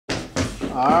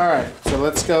Alright, so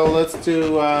let's go. Let's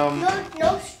do.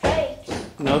 No strikes.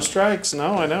 No strikes.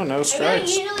 No, I know, no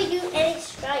strikes. I don't usually do any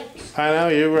strikes. I know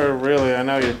you were really. I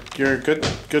know you're a good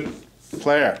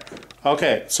player.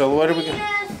 Okay, so what are we gonna?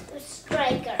 Lena's a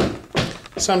striker.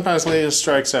 Sometimes Lena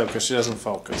strikes out because she doesn't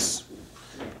focus.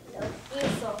 No, you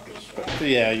focus. Right?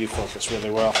 Yeah, you focus really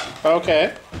well.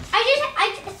 Okay. Sometimes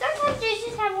I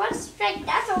just have one strike.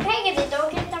 That's okay because I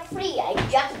don't get the free. I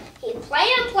just keep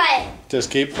playing and playing. Just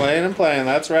keep playing and playing.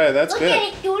 That's right. That's good. Look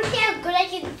at it. Do you see how good I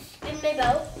can spin my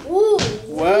bow? Ooh.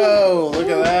 Whoa! Look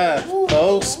at that. Ooh,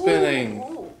 Bow spinning.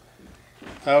 Ooh.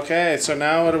 Okay, so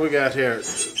now what do we got here?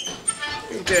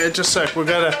 Okay, just a sec. We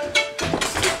gotta.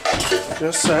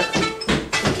 Just a sec.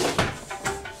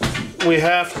 We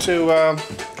have to.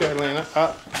 Okay, Lena.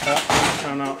 Up.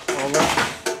 Oh no. Over.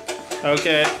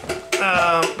 Okay.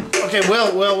 Okay.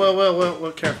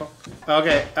 Will. Careful.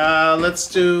 Okay. Let's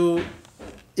do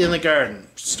in the garden.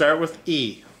 Start with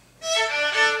E.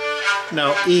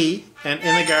 No, E and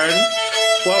in the garden.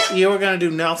 Well, you were gonna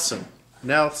do Nelson.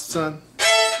 Nelson.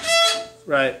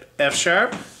 Right. F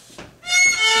sharp.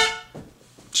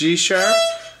 G sharp.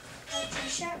 G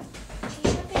sharp. G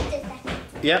sharp is the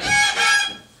second. Yep.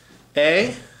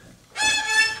 A.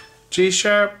 G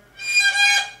sharp.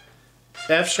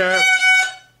 F sharp.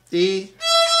 E.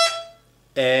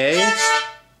 A.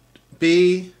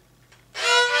 B.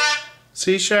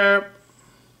 C sharp.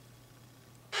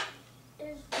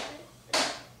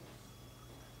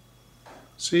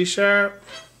 C sharp.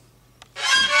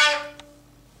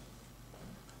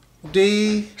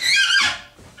 D.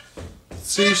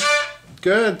 C.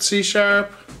 Good. C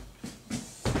sharp.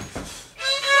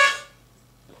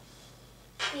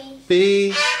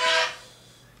 B.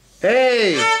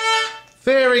 Hey!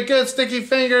 Very good, sticky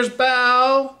fingers,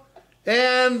 bow,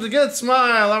 and a good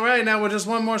smile. All right, now we're just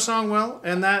one more song, Will,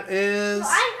 and that is. So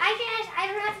I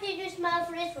don't have to do smile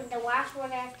for this one. The last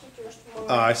one I have to do smile.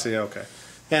 Oh, I see. Okay.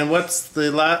 And what's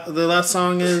the last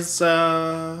song is?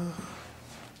 I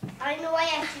know I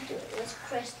have to do it with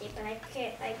Christy, but I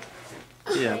can't.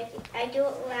 Yeah. I do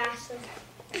it last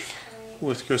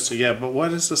With Krista, yeah. But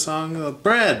what is the song?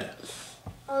 Bread.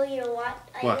 Oh, you know what?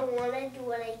 What? I don't want to do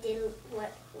what I did.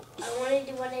 I want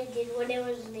to do what I did when I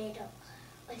was little.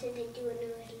 What did I do when I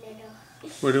was little?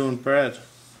 We're doing bread.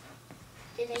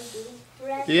 Did I do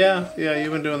bread? Yeah.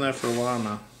 You've been doing that for a while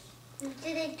now.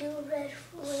 Did I do bread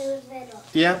when I was little?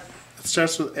 Yeah. It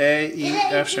starts with A, E,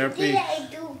 F sharp, E. Did I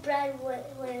do bread when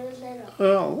I was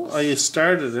little? Well, you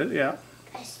started it, yeah.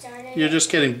 I started. You're just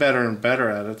getting better and better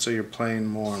at it, so you're playing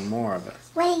more and more of it.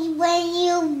 When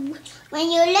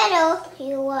you're little,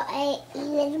 you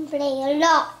didn't play a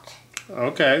lot.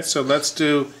 Okay, so let's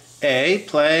do A,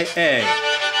 play A.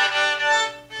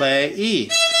 Play E.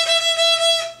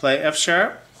 Play F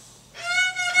sharp.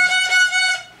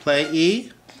 Play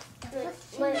E.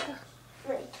 My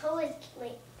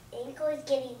ankle is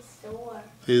getting sore.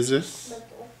 Is it?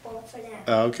 Look for that.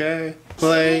 Okay.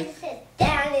 Play. Sit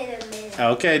down in a minute.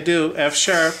 Okay, do F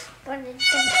sharp. But it's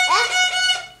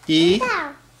F. E.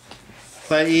 Down.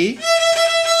 Play E.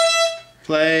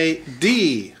 Play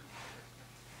D.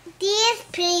 D is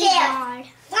pretty hard.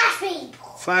 Flash me.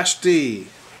 Flash D.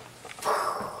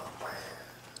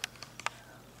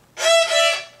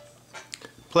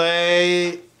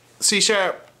 Play C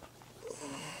sharp.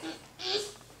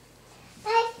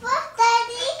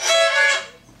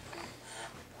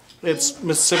 It's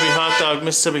Mississippi hot dog,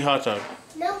 Mississippi hot dog.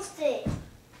 Nelson.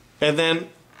 And then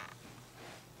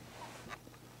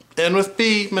end with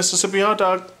B, Mississippi hot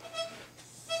dog.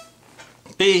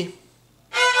 B.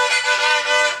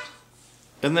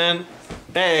 And then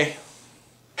A.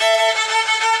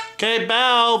 Okay,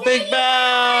 bow, big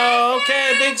bow.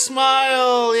 Okay, big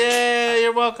smile. Yay,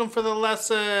 you're welcome for the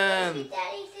lesson. Daddy,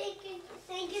 thank you.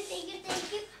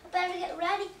 I better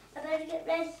get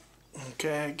ready.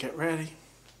 Okay, get ready.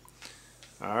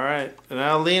 All right, and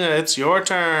now Lena, it's your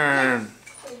turn.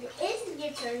 It isn't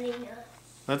your turn, Lena.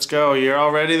 Let's go. You're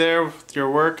all ready there with your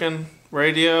working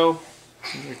radio?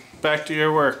 Back to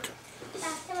your work.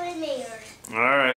 After my mayor. All right.